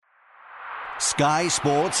Sky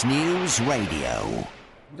Sports News Radio.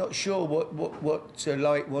 Not sure what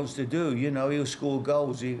Loic wants to do. You know, he'll score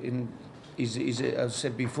goals. He's as I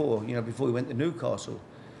said before. You know, before he went to Newcastle,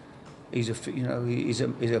 he's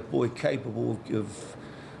a boy capable of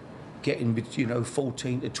getting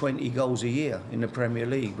 14 to 20 goals a year in the Premier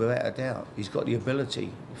League without a doubt. He's got the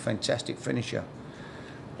ability. Fantastic finisher.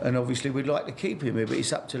 And obviously we'd like to keep him here, but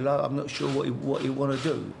it's up to Loic. I'm not sure what he want to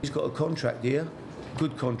do. He's got a contract here,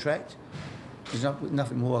 good contract. There's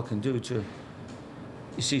nothing more I can do to.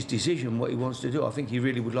 It's his decision what he wants to do. I think he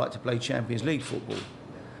really would like to play Champions League football,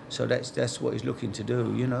 so that's what he's looking to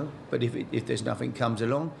do, you know. But if there's nothing comes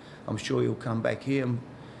along, I'm sure he'll come back here and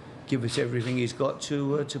give us everything he's got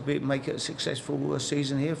to make it a successful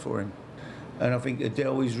season here for him. And I think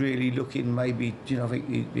Adele is really looking, maybe, I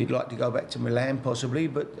think he'd like to go back to Milan possibly,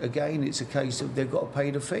 but again, it's a case of they've got to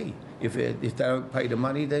pay the fee. If they don't pay the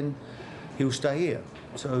money, then he'll stay here.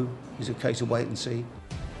 So it's a case of wait and see.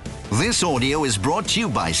 This audio is brought to you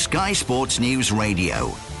by Sky Sports News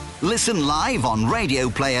Radio. Listen live on Radio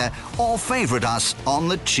Player or favourite us on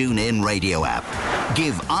the TuneIn Radio app.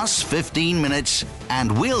 Give us 15 minutes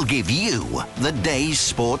and we'll give you the day's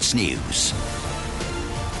sports news.